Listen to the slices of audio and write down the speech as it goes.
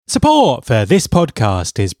Support for this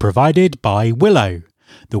podcast is provided by Willow,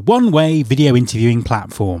 the one-way video interviewing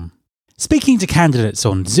platform. Speaking to candidates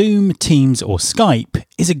on Zoom, Teams or Skype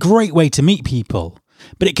is a great way to meet people,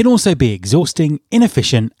 but it can also be exhausting,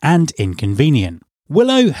 inefficient and inconvenient.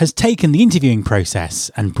 Willow has taken the interviewing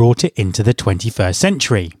process and brought it into the 21st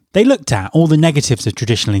century. They looked at all the negatives of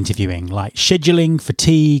traditional interviewing like scheduling,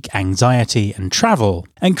 fatigue, anxiety and travel,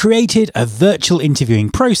 and created a virtual interviewing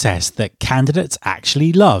process that candidates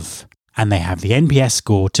actually love. And they have the NPS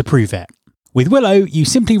score to prove it. With Willow, you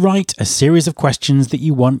simply write a series of questions that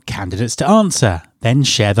you want candidates to answer, then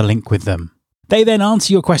share the link with them. They then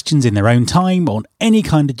answer your questions in their own time on any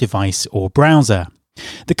kind of device or browser.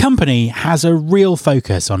 The company has a real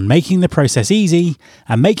focus on making the process easy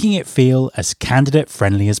and making it feel as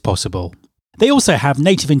candidate-friendly as possible. They also have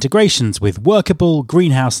native integrations with Workable,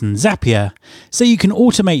 Greenhouse and Zapier, so you can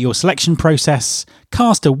automate your selection process,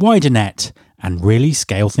 cast a wider net, and really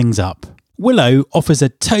scale things up. Willow offers a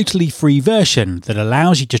totally free version that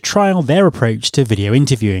allows you to trial their approach to video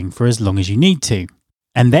interviewing for as long as you need to.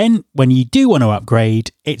 And then, when you do want to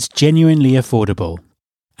upgrade, it's genuinely affordable.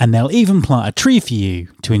 And they'll even plant a tree for you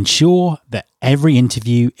to ensure that every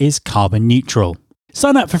interview is carbon neutral.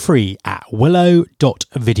 Sign up for free at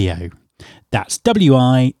willow.video. That's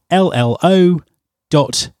WILLO.video.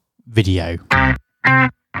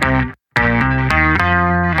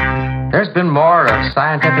 There's been more of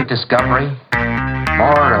scientific discovery,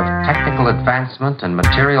 more of technical advancement and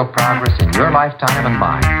material progress in your lifetime and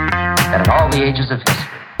mine than in all the ages of history.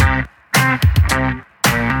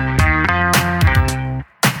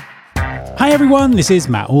 Hi everyone, this is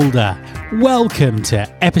Matt Alder. Welcome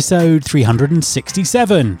to episode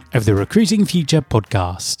 367 of the Recruiting Future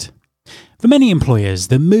podcast. For many employers,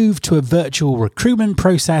 the move to a virtual recruitment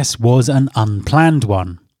process was an unplanned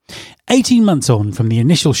one. 18 months on from the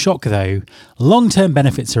initial shock though, long-term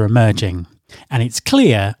benefits are emerging, and it's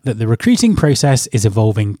clear that the recruiting process is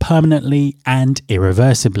evolving permanently and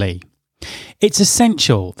irreversibly. It's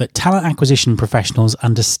essential that talent acquisition professionals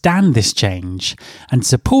understand this change and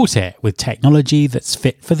support it with technology that's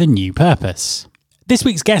fit for the new purpose. This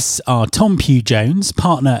week's guests are Tom Pugh-Jones,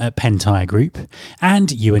 partner at Pentire Group,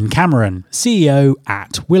 and Ewan Cameron, CEO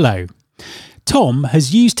at Willow. Tom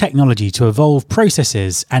has used technology to evolve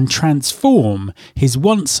processes and transform his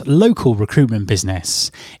once local recruitment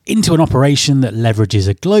business into an operation that leverages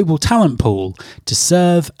a global talent pool to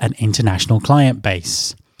serve an international client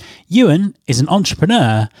base. Ewan is an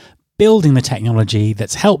entrepreneur building the technology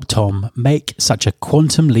that's helped Tom make such a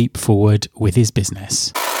quantum leap forward with his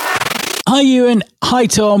business. Hi Ewan, hi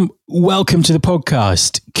Tom, welcome to the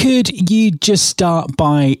podcast. Could you just start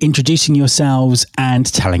by introducing yourselves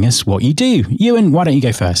and telling us what you do? Ewan, why don't you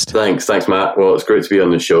go first? Thanks Matt. Well, it's great to be on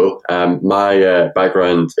the show. My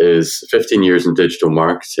background is 15 years in digital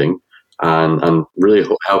marketing and really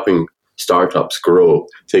helping startups grow,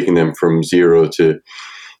 taking them from 0 to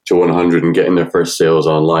 100 and getting their first sales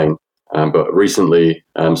online. But recently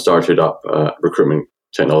started up a recruitment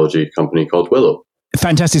technology company called Willow.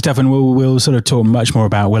 Fantastic stuff, and we'll sort of talk much more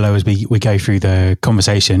about Willow as we go through the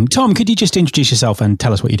conversation. Tom, could you just introduce yourself and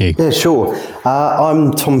tell us what you do? Yeah, sure.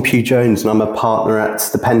 I'm Tom Pugh-Jones and I'm a partner at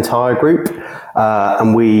the Pentire Group,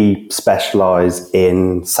 and we specialise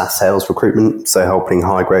in SaaS sales recruitment, so helping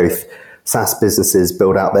high-growth SaaS businesses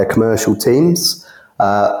build out their commercial teams.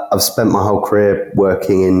 I've spent my whole career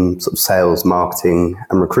working in sort of sales, marketing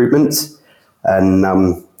and recruitment. And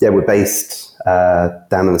we're based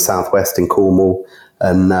down in the southwest in Cornwall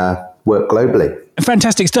and work globally.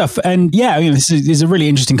 Fantastic stuff. And this is a really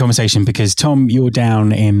interesting conversation because Tom, you're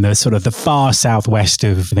down in the sort of the far southwest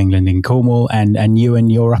of England in Cornwall, and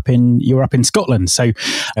you're up in Scotland. So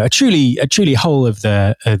a truly whole of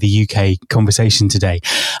the UK conversation today.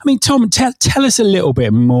 I mean, Tom, tell us a little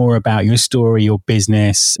bit more about your story, your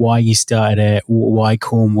business, why you started it, why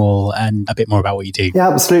Cornwall, and a bit more about what you do. Yeah,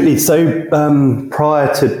 absolutely. So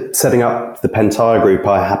prior to setting up the Pentire Group,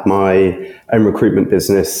 I had my own recruitment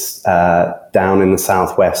business down in the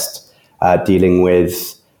southwest, dealing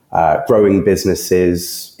with growing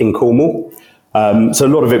businesses in Cornwall. So a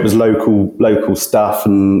lot of it was local stuff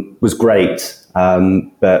and was great,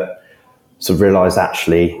 but sort of realised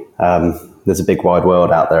actually there's a big wide world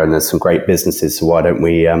out there and there's some great businesses. So why don't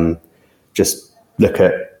we just look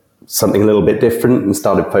at something a little bit different, and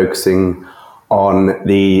started focusing on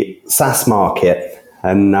the SaaS market.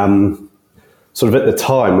 And sort of at the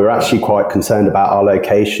time, we were actually quite concerned about our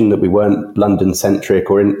location, that we weren't London-centric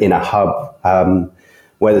or in a hub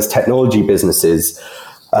where there's technology businesses.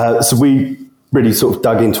 So we really sort of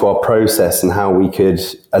dug into our process and how we could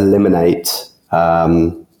eliminate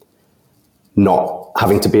not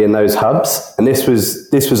having to be in those hubs. And this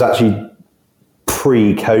was actually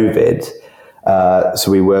pre-COVID.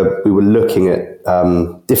 So we were looking at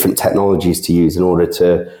different technologies to use in order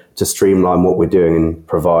to streamline what we're doing and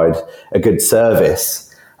provide a good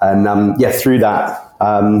service. And through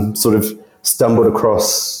that, sort of stumbled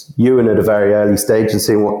across Ewan at a very early stage and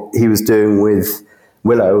seeing what he was doing with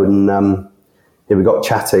Willow, and we got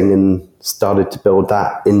chatting and started to build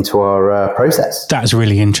that into our process. That's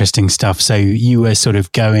really interesting stuff. So you were sort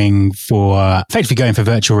of effectively going for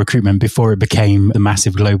virtual recruitment before it became a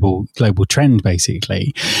massive global trend,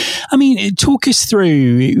 basically. I mean, talk us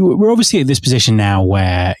through, we're obviously at this position now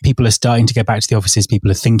where people are starting to go back to the offices.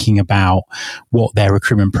 People are thinking about what their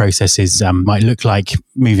recruitment processes might look like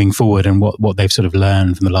moving forward and what they've sort of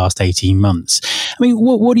learned from the last 18 months. I mean,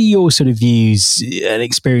 what are your sort of views and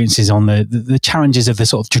experiences on the challenges of the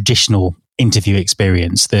sort of traditional interview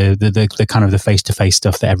experience, the kind of the face-to-face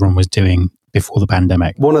stuff that everyone was doing before the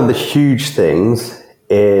pandemic? One of the huge things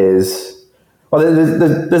is, well,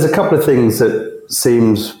 there's a couple of things that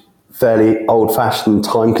seems fairly old-fashioned,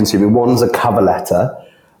 time-consuming. One's a cover letter,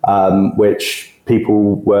 which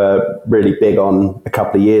people were really big on a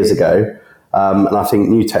couple of years ago. And I think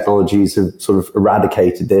new technologies have sort of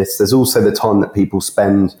eradicated this. There's also the time that people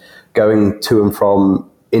spend going to and from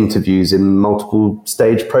interviews in multiple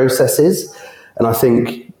stage processes. And I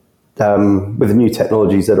think with the new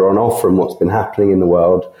technologies that are on offer and what's been happening in the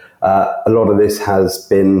world, a lot of this has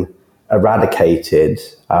been eradicated,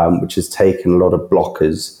 which has taken a lot of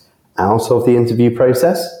blockers out of the interview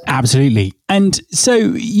process. Absolutely. And so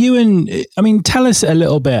Ewan, I mean, tell us a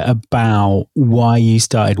little bit about why you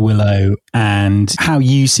started Willow and how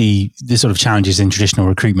you see the sort of challenges in traditional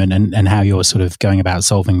recruitment and how you're sort of going about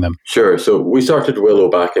solving them. Sure. So we started Willow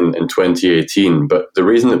back in 2018, but the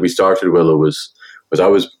reason that we started Willow was I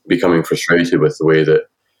was becoming frustrated with the way that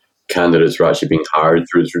candidates were actually being hired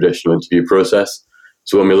through the traditional interview process.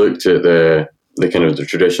 So when we looked at the kind of the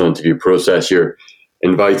traditional interview process, you're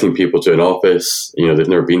inviting people to an office, they've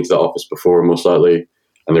never been to the office before, most likely,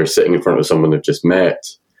 and they're sitting in front of someone they've just met,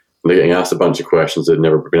 and they're getting asked a bunch of questions that had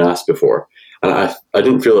never been asked before. And I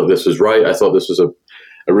didn't feel that this was right. I thought this was a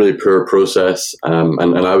really poor process.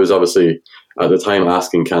 And I was obviously, at the time,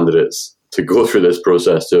 asking candidates to go through this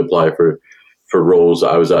process to apply for roles that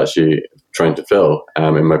I was actually trying to fill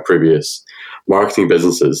in my previous marketing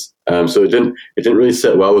businesses. So it didn't really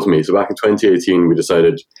sit well with me. So back in 2018, we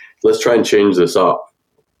decided, let's try and change this up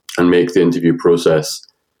and make the interview process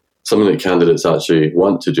something that candidates actually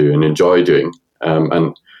want to do and enjoy doing.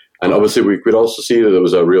 And obviously we could also see that there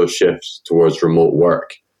was a real shift towards remote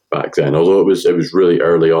work back then. Although it was really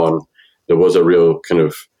early on, there was a real kind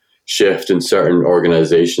of shift in certain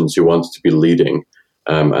organizations who wanted to be leading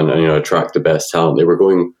and attract the best talent. They were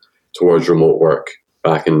going towards remote work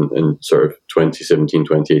back in sort of 2017,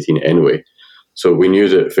 2018 anyway. So we knew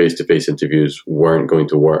that face-to-face interviews weren't going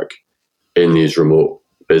to work in these remote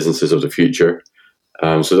businesses of the future.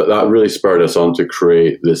 So that really spurred us on to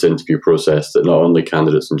create this interview process that not only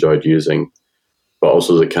candidates enjoyed using, but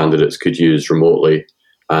also the candidates could use remotely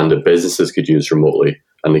and the businesses could use remotely,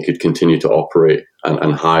 and they could continue to operate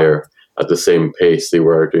and hire at the same pace they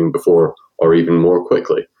were doing before, or even more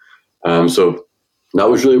quickly. So that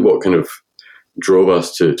was really what kind of drove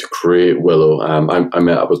us to create Willow. I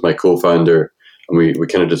met up with my co-founder, and we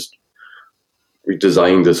kind of we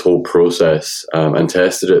designed this whole process and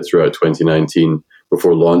tested it throughout 2019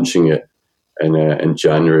 before launching it in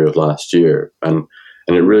January of last year. And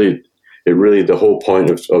it really the whole point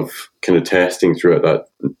of kind of testing throughout that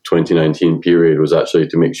 2019 period was actually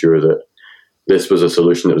to make sure that this was a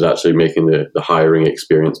solution that was actually making the hiring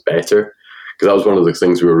experience better. Because that was one of the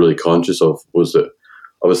things we were really conscious of, was that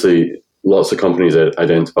obviously lots of companies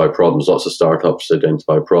identify problems, lots of startups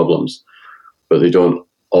identify problems, but they don't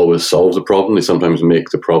always solve the problem. They sometimes make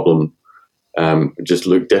the problem just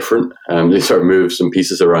look different. They sort of move some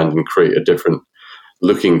pieces around and create a different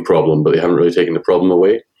looking problem, but they haven't really taken the problem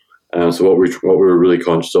away. So what we were really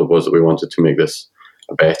conscious of was that we wanted to make this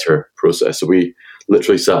a better process. So we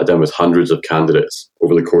literally sat down with hundreds of candidates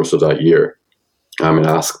over the course of that year and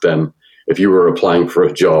asked them, if you were applying for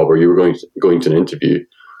a job or you were going to an interview,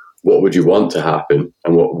 what would you want to happen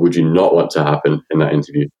and what would you not want to happen in that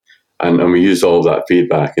interview? And we used all of that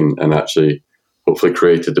feedback and actually hopefully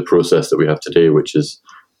created the process that we have today, which is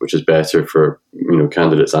which is better for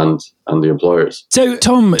candidates and the employers. So,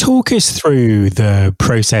 Tom, talk us through the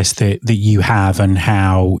process that you have and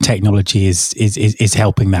how technology is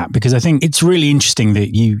helping that, because I think it's really interesting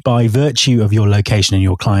that you, by virtue of your location and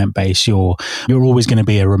your client base, you're always going to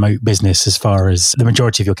be a remote business as far as the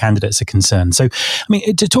majority of your candidates are concerned. So, I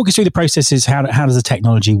mean, to talk us through the processes, how does the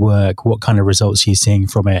technology work? What kind of results are you seeing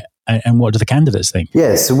from it? And what do the candidates think?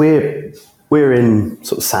 Yeah, so we're in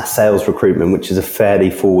sort of SaaS sales recruitment, which is a fairly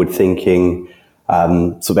forward-thinking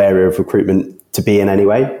sort of area of recruitment to be in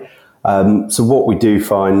anyway. So what we do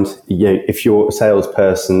find, if you're a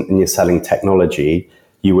salesperson and you're selling technology,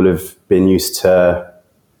 you will have been used to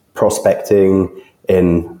prospecting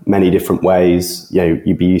in many different ways.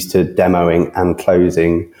 You'd be used to demoing and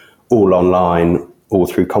closing all online, all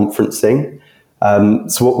through conferencing.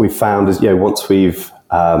 So what we've found is, once we've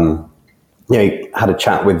had a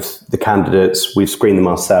chat with the candidates, we've screened them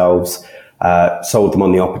ourselves, sold them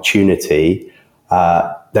on the opportunity,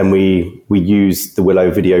 then we use the Willow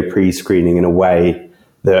video pre-screening in a way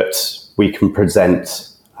that we can present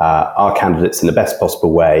our candidates in the best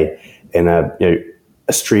possible way, in a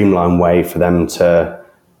streamlined way for them to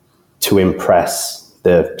impress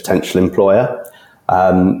the potential employer.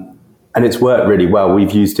 And it's worked really well.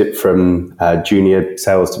 We've used it from junior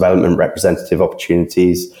sales development representative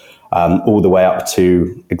opportunities all the way up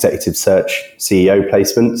to executive search CEO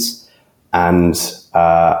placements. And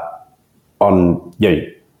on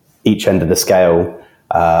each end of the scale,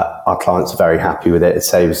 our clients are very happy with it. It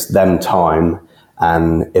saves them time,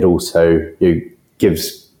 and it also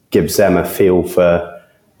gives them a feel for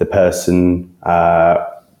the person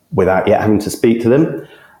without yet having to speak to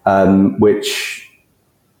them, which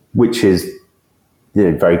is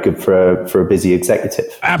very good for a busy executive.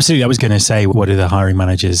 Absolutely. I was going to say, what do the hiring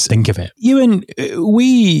managers think of it? Ewan,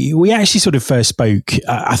 we actually sort of first spoke,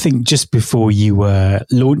 I think, just before you were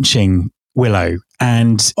launching Willow.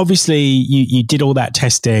 And obviously you did all that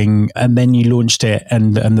testing and then you launched it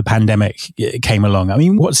and the pandemic came along. I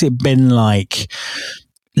mean, what's it been like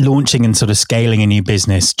launching and sort of scaling a new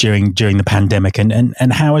business during the pandemic, and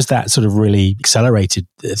how has that sort of really accelerated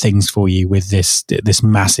things for you with this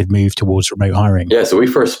massive move towards remote hiring? Yeah, so we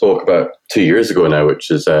first spoke about 2 years ago now, which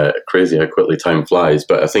is crazy how quickly time flies.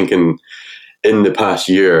 But I think in the past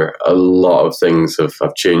year, a lot of things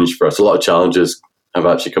have changed for us. A lot of challenges have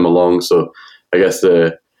actually come along. So I guess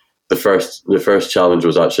the first challenge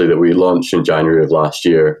was actually that we launched in January of last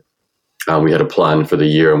year, and we had a plan for the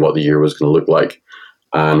year and what the year was going to look like.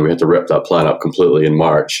 And we had to rip that plan up completely in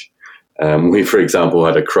March. We, for example,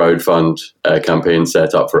 had a crowdfund campaign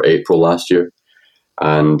set up for April last year.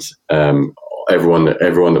 And everyone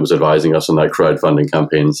that was advising us on that crowdfunding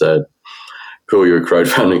campaign said, cool, your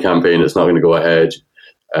crowdfunding campaign, it's not going to go ahead.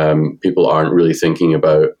 People aren't really thinking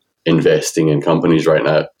about investing in companies right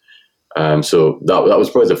now. So that was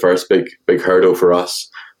probably the first big hurdle for us.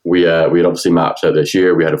 We had obviously mapped out this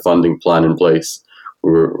year. We had a funding plan in place. We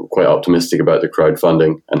were quite optimistic about the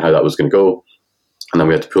crowdfunding and how that was going to go. And then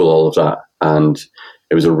we had to pull all of that. And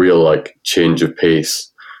it was a real change of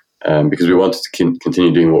pace because we wanted to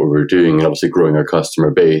continue doing what we were doing and obviously growing our customer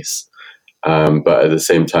base. But at the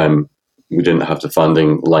same time, we didn't have the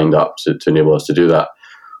funding lined up to enable us to do that.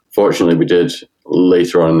 Fortunately, we did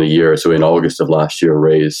later on in the year, so in August of last year,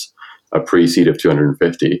 raise a pre-seed of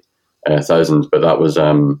 250,000. But that was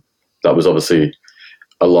obviously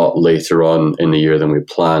a lot later on in the year than we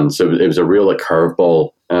planned. So it was a real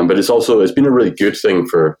curveball. But it's been a really good thing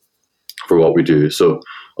for what we do. So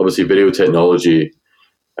obviously video technology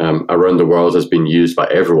around the world has been used by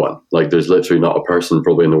everyone. There's literally not a person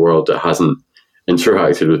probably in the world that hasn't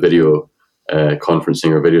interacted with video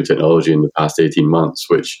conferencing or video technology in the past 18 months,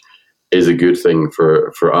 which is a good thing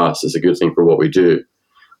for us. It's a good thing for what we do.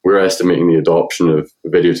 We're estimating the adoption of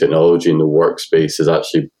video technology in the workspace has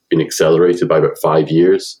actually been accelerated by about 5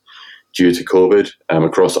 years due to COVID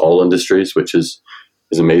across all industries, which is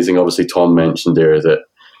amazing. Obviously, Tom mentioned there that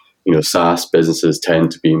SaaS businesses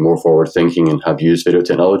tend to be more forward thinking and have used video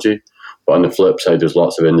technology. But on the flip side, there's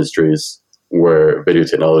lots of industries where video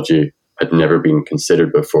technology had never been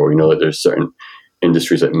considered before. There's certain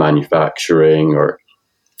industries like manufacturing or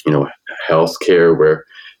healthcare where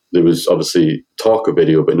there was obviously talk of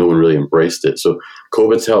video, but no one really embraced it. So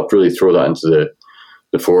COVID's helped really throw that into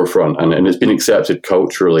the forefront, and it's been accepted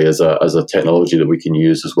culturally as a technology that we can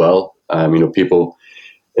use as well. People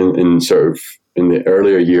in the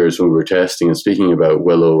earlier years when we were testing and speaking about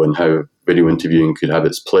Willow and how video interviewing could have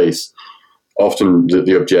its place, often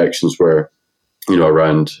the objections were,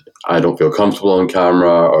 around I don't feel comfortable on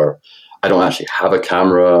camera, or I don't actually have a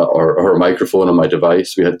camera or a microphone on my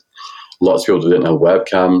device. We had lots of people didn't have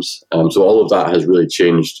webcams. So all of that has really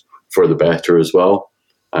changed for the better as well.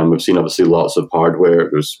 And we've seen obviously lots of hardware.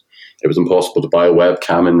 It was impossible to buy a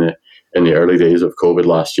webcam in the early days of COVID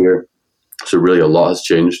last year. So really a lot has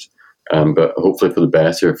changed, but hopefully for the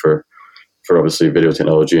better for obviously video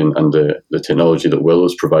technology and the technology that Willow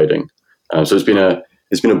is providing. So it's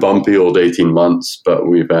been a bumpy old 18 months, but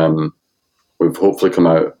we've hopefully come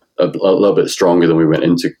out a little bit stronger than we went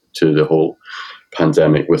into the whole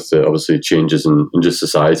pandemic, with the obviously changes in just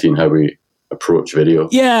society and how we approach video.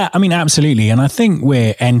 Yeah, I mean, absolutely. And I think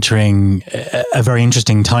we're entering a very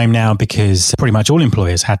interesting time now, because pretty much all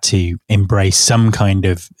employers had to embrace some kind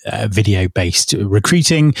of video-based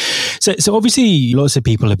recruiting. So obviously lots of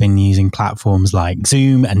people have been using platforms like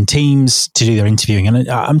Zoom and Teams to do their interviewing. And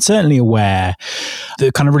I'm certainly aware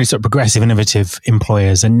the kind of really sort of progressive, innovative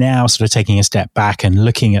employers are now sort of taking a step back and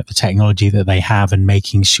looking at the technology that they have and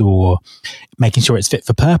making sure it's fit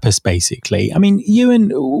for purpose, basically. I mean, Ewan,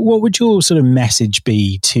 what would your sort of message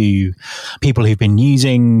be to people who've been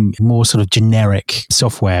using more sort of generic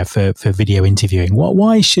software for video interviewing?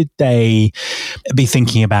 Why should they be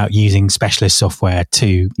thinking about using specialist software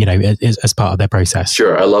to, as part of their process?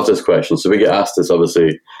 Sure, I love this question. So we get asked this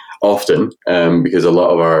obviously often, because a lot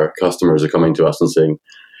of our customers are coming to us and saying,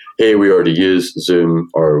 hey, we already use Zoom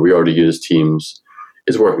or we already use Teams.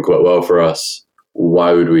 It's working quite well for us.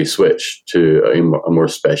 Why would we switch to a more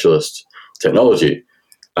specialist technology?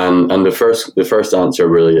 And the first answer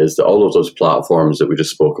really is that all of those platforms that we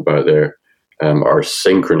just spoke about there are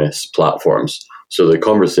synchronous platforms. So the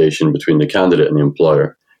conversation between the candidate and the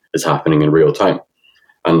employer is happening in real time.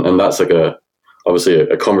 And that's like obviously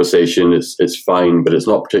a conversation. It's fine, but it's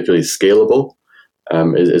not particularly scalable.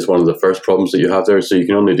 Is one of the first problems that you have there. So you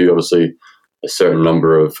can only do obviously a certain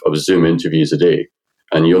number of Zoom interviews a day.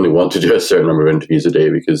 And you only want to do a certain number of interviews a day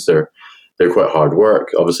because they're quite hard work.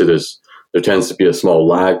 Obviously, there tends to be a small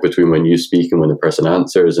lag between when you speak and when the person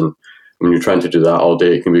answers. And when you're trying to do that all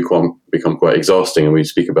day, it can become quite exhausting. And we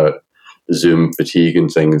speak about Zoom fatigue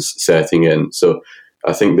and things setting in. So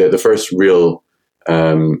I think that the first real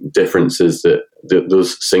difference is that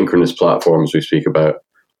those synchronous platforms we speak about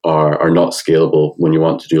are not scalable when you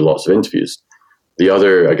want to do lots of interviews. The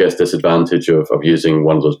other, I guess, disadvantage of using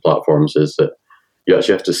one of those platforms is that you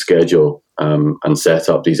actually have to schedule and set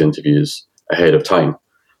up these interviews ahead of time.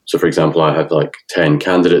 So, for example, I have like 10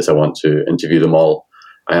 candidates. I want to interview them all.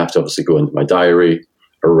 I have to obviously go into my diary,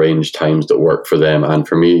 arrange times that work for them and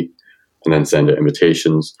for me, and then send out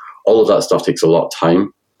invitations. All of that stuff takes a lot of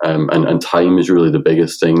time. And time is really the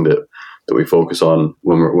biggest thing that we focus on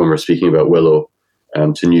when we're speaking about Willow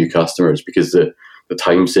to new customers, because the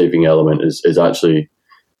time-saving element is actually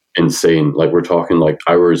insane. Like, we're talking like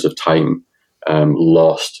hours of time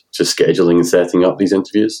lost to scheduling and setting up these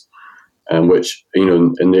interviews, which,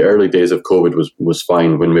 in the early days of COVID was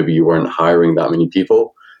fine when maybe you weren't hiring that many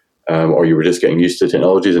people, or you were just getting used to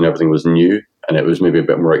technologies and everything was new and it was maybe a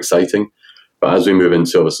bit more exciting. But as we move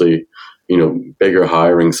into obviously, bigger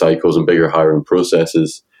hiring cycles and bigger hiring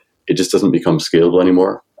processes, it just doesn't become scalable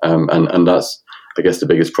anymore. And that's, I guess, the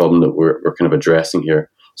biggest problem that we're kind of addressing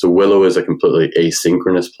here. So Willow is a completely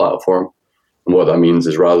asynchronous platform. And what that means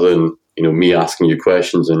is, rather than me asking you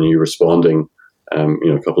questions and you responding,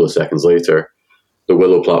 a couple of seconds later, the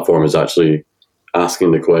Willow platform is actually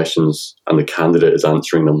asking the questions and the candidate is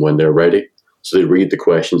answering them when they're ready. So they read the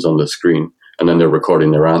questions on the screen and then they're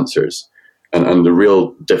recording their answers. And the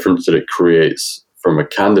real difference that it creates from a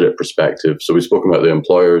candidate perspective, so we've spoken about the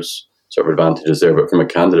employer's sort of advantages there, but from a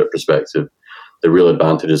candidate perspective, the real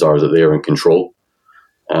advantages are that they are in control.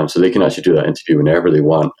 So they can actually do that interview whenever they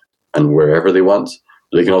want and wherever they want.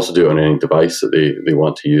 They can also do it on any device that they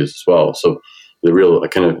want to use as well. So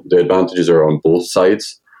the advantages are on both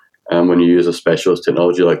sides. And when you use a specialist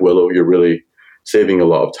technology like Willow, you're really saving a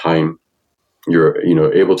lot of time. You're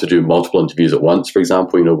able to do multiple interviews at once. For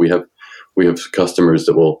example, we have customers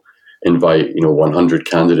that will invite 100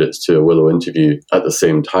 candidates to a Willow interview at the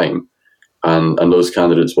same time, and those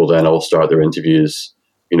candidates will then all start their interviews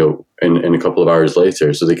in a couple of hours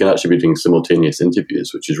later. So they can actually be doing simultaneous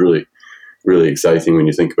interviews, which is really, really exciting when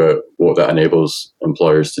you think about what that enables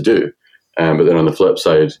employers to do. But then on the flip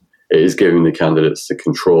side, it is giving the candidates the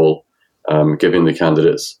control, giving the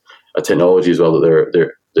candidates a technology as well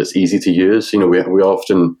that's easy to use. We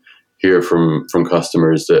often hear from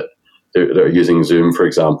customers that they're using Zoom, for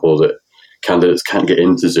example, that candidates can't get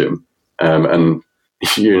into Zoom, and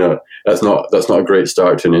that's not a great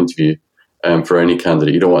start to an interview for any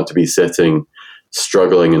candidate. You don't want to be sitting,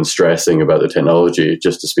 struggling and stressing about the technology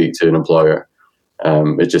just to speak to an employer.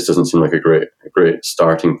 It just doesn't seem like a great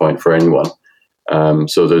starting point for anyone.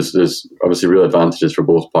 So there's obviously real advantages for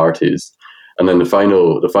both parties. And then the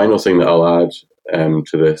final thing that I'll add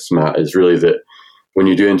to this, Matt, is really that when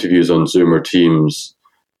you do interviews on Zoom or Teams,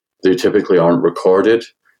 they typically aren't recorded.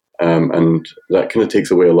 And that kind of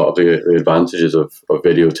takes away a lot of the advantages of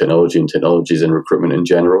video technology and technologies in recruitment in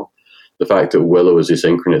general. The fact that Willow is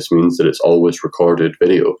asynchronous means that it's always recorded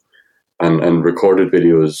video. And recorded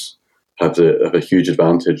videos have a huge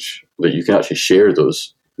advantage that you can actually share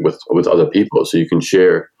those with other people. So you can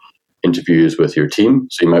share interviews with your team.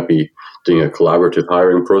 So you might be doing a collaborative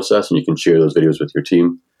hiring process and you can share those videos with your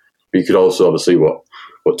team. But you could also, obviously, what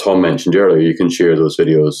Tom mentioned earlier, you can share those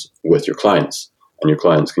videos with your clients and your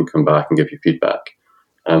clients can come back and give you feedback.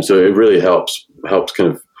 So it really helps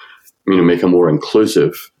kind of, make a more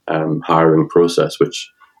inclusive hiring process,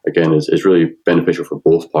 which again is really beneficial for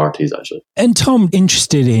both parties, actually. And Tom,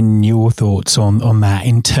 interested in your thoughts on that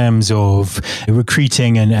in terms of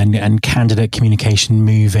recruiting and candidate communication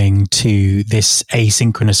moving to this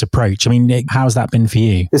asynchronous approach. I mean, how's that been for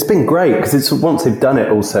you? It's been great because it's once they've done it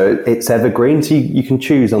also, it's evergreen. So you can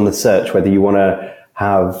choose on the search whether you want to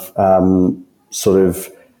have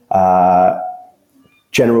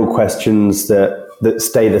general questions that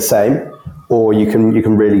stay the same, or you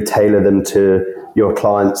can really tailor them to your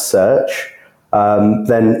client's search.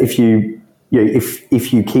 Then if you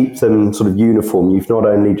keep them sort of uniform, you've not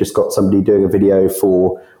only just got somebody doing a video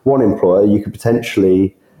for one employer, you could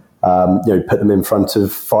potentially put them in front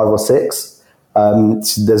of 5 or 6. So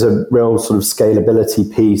there's a real sort of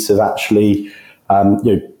scalability piece of actually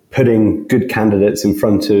putting good candidates in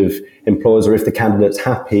front of employers, or if the candidate's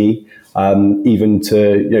happy, even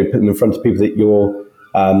to put them in front of people that you're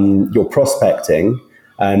prospecting.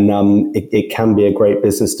 And it can be a great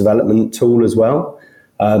business development tool as well.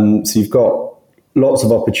 So you've got lots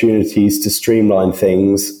of opportunities to streamline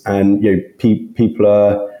things, and people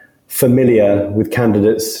are familiar with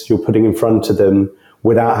candidates you're putting in front of them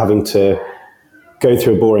without having to go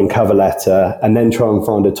through a boring cover letter and then try and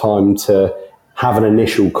find a time to have an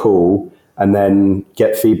initial call and then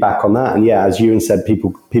get feedback on that. And as Ewan said,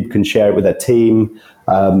 people can share it with their team,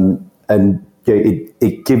 and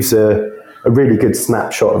it gives a really good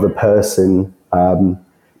snapshot of a person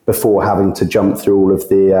before having to jump through all of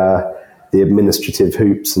the administrative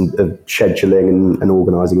hoops of scheduling and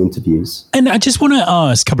organising interviews. And I just want to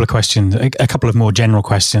ask a couple of questions, a couple of more general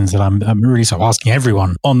questions that I'm really sort of asking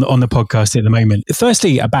everyone on the podcast at the moment.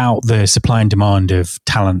 Firstly, about the supply and demand of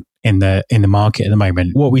talent in the market at the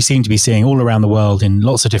moment. What we seem to be seeing all around the world in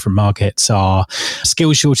lots of different markets are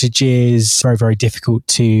skill shortages, very, very difficult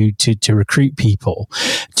to recruit people.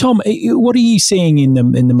 Tom, what are you seeing in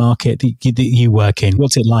the market that you work in?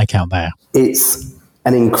 What's it like out there? It's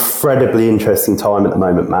an incredibly interesting time at the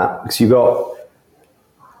moment, Matt, because you've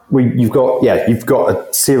got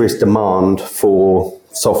a serious demand for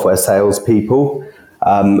software salespeople.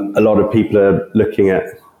 A lot of people are looking at,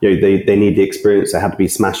 they need the experience. They had to be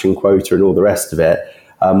smashing quota and all the rest of it.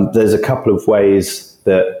 There's a couple of ways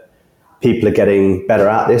that people are getting better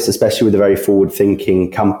at this, especially with the very forward-thinking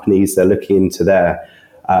companies. They're looking into their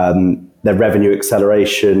revenue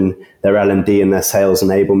acceleration, their L&D and their sales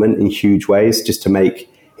enablement in huge ways, just to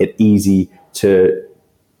make it easy to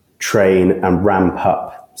train and ramp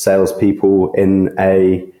up salespeople in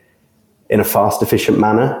a fast, efficient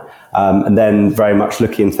manner. And then very much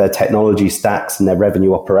looking into their technology stacks and their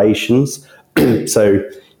revenue operations. So,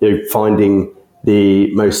 finding the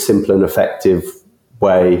most simple and effective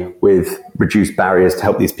way with reduced barriers to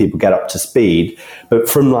help these people get up to speed. But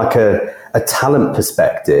from like a talent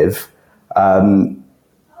perspective,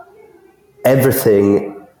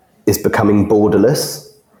 everything is becoming borderless.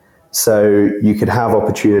 So you could have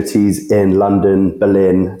opportunities in London,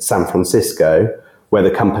 Berlin, San Francisco, where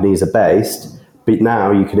the companies are based, but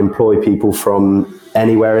now you can employ people from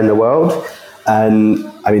anywhere in the world. And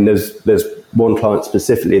I mean, there's one client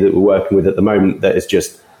specifically that we're working with at the moment that is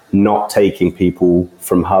just not taking people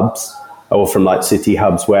from hubs or from like city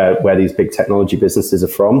hubs where these big technology businesses are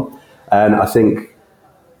from. And I think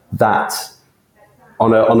that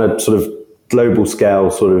on a sort of global scale,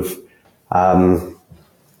 it's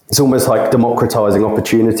almost like democratizing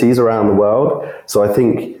opportunities around the world. So I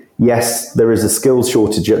think, yes, there is a skills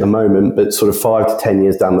shortage at the moment, but sort of 5 to 10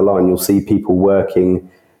 years down the line, you'll see people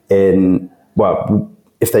working in,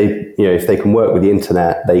 if they can work with the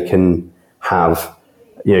internet, they can have,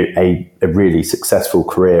 a really successful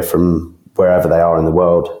career from wherever they are in the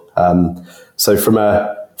world. So from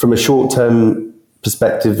a short-term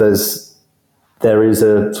perspective, there is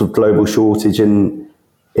a sort of global shortage in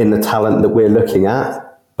the talent that we're looking at.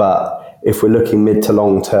 But if we're looking mid to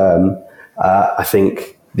long term, I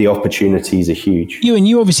think the opportunities are huge.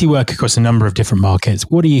 You obviously work across a number of different markets.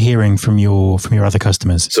 What are you hearing from your other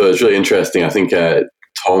customers? So it's really interesting. I think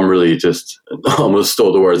Tom really just almost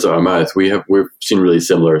stole the words out of my mouth. We've seen really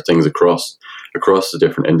similar things across the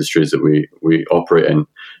different industries that we operate in.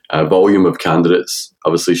 Volume of candidates,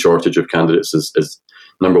 obviously shortage of candidates is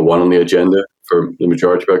number one on the agenda for the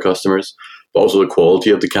majority of our customers, but also the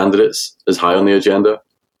quality of the candidates is high on the agenda.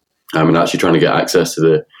 And actually trying to get access to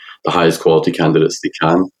the highest quality candidates they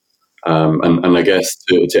can. And I guess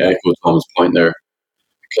to echo Tom's point there,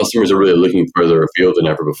 customers are really looking further afield than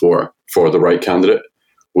ever before for the right candidate,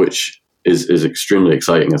 which is extremely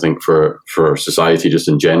exciting, I think, for society just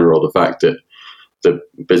in general. The fact that the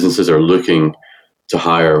businesses are looking to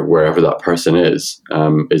hire wherever that person is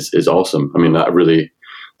awesome. I mean, that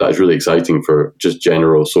is really exciting for just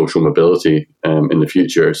general social mobility in the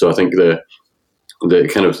future. So I think the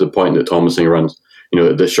kind of the point that Tom was saying around,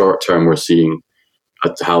 the short term, we're seeing a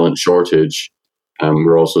talent shortage, and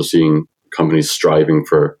we're also seeing companies striving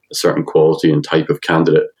for a certain quality and type of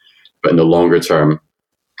candidate. But in the longer term,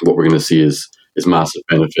 what we're going to see is massive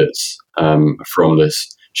benefits from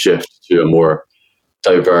this shift to a more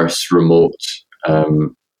diverse, remote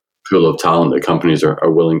pool of talent that companies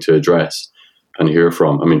are willing to address and hear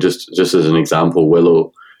from. I mean, just as an example,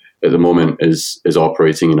 Willow at the moment is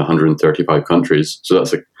operating in 135 countries. So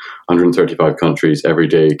that's like 135 countries every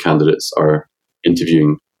day candidates are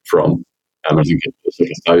interviewing from. I think it's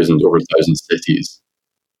like over 1,000 cities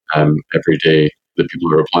every day that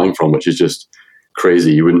people are applying from, which is just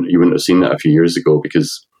crazy. You wouldn't have seen that a few years ago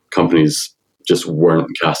because companies just weren't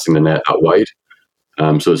casting the net that wide.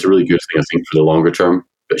 So it's a really good thing, I think, for the longer term.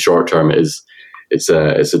 But short term, it's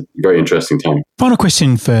a very interesting time. Final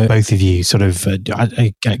question for both of you, sort of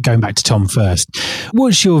going back to Tom first.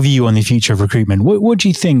 What's your view on the future of recruitment? What do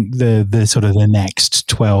you think the sort of the next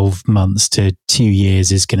 12 months to 2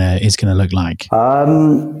 years is gonna look like?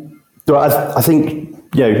 I think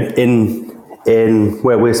in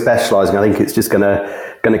where we're specialising, I think it's just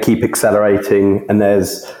gonna keep accelerating, and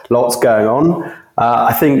there's lots going on.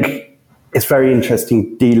 I think it's very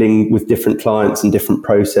interesting dealing with different clients and different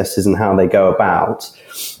processes and how they go about.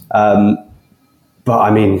 But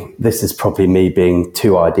I mean, this is probably me being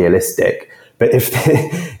too idealistic. But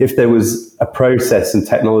if there was a process and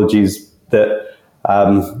technologies that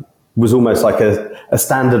was almost like a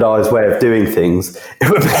standardized way of doing things, it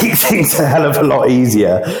would make things a hell of a lot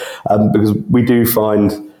easier. Because we do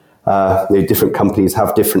find different companies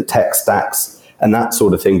have different tech stacks and that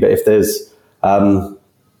sort of thing. But if there's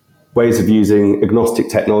ways of using agnostic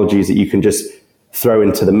technologies that you can just throw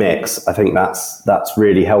into the mix, I think that's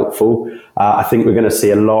really helpful. I think we're going to see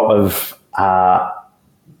a lot of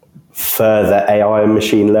further AI and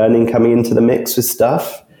machine learning coming into the mix with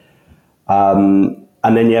stuff. And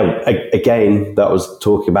then, again, that I was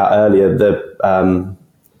talking about earlier,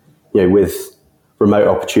 with remote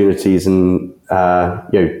opportunities and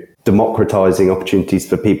democratizing opportunities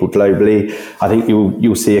for people globally, I think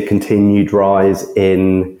you'll see a continued rise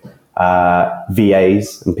in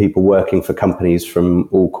VAs and people working for companies from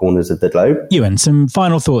all corners of the globe. Ewan, some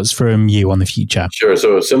final thoughts from you on the future? Sure.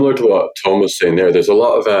 So similar to what Tom was saying there's a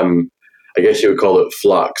lot of, I guess you would call it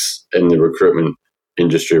flux in the recruitment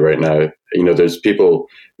industry right now. There's people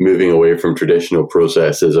moving away from traditional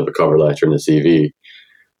processes of a cover letter and a CV,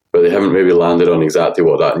 but they haven't maybe landed on exactly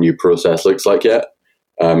what that new process looks like yet.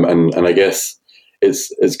 And I guess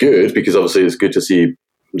it's good because obviously it's good to see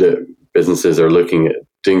that businesses are looking at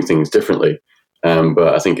doing things differently.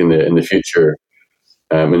 But I think in the future,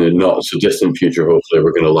 in the not so distant future, hopefully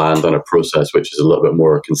we're going to land on a process which is a little bit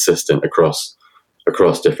more consistent across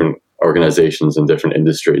different organizations and different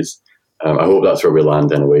industries. I hope that's where we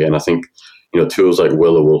land anyway. And I think, tools like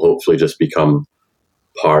Willow will hopefully just become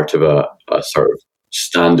part of a sort of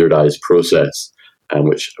standardized process,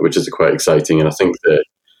 which is quite exciting. And I think that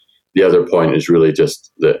the other point is really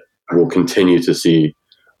just that we'll continue to see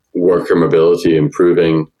worker mobility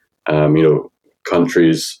improving,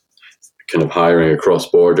 countries kind of hiring across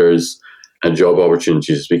borders and job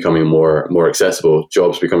opportunities becoming more accessible,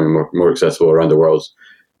 jobs becoming more accessible around the world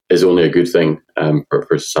is only a good thing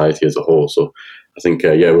for society as a whole. So I think,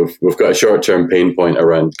 we've got a short-term pain point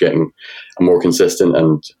around getting a more consistent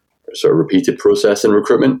and sort of repeated process in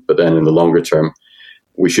recruitment, but then in the longer term,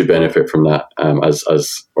 we should benefit from that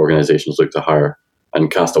as organizations look to hire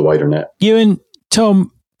and cast a wider net. Ewan,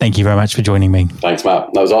 Tom, thank you very much for joining me. Thanks, Matt.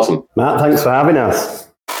 That was awesome. Matt, thanks for having us.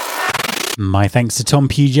 My thanks to Tom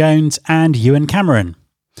Pugh-Jones and Ewan Cameron.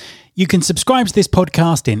 You can subscribe to this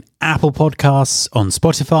podcast in Apple Podcasts, on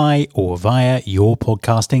Spotify, or via your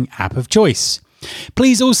podcasting app of choice.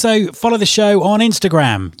 Please also follow the show on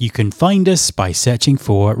Instagram. You can find us by searching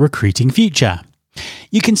for Recruiting Future.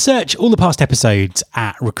 You can search all the past episodes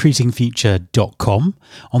at recruitingfuture.com.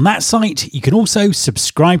 On that site, you can also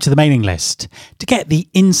subscribe to the mailing list to get the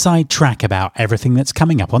inside track about everything that's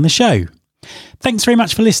coming up on the show. Thanks very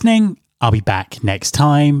much for listening. I'll be back next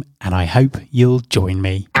time, and I hope you'll join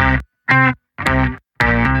me.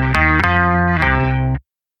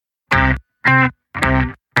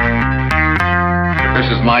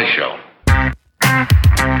 This is my show.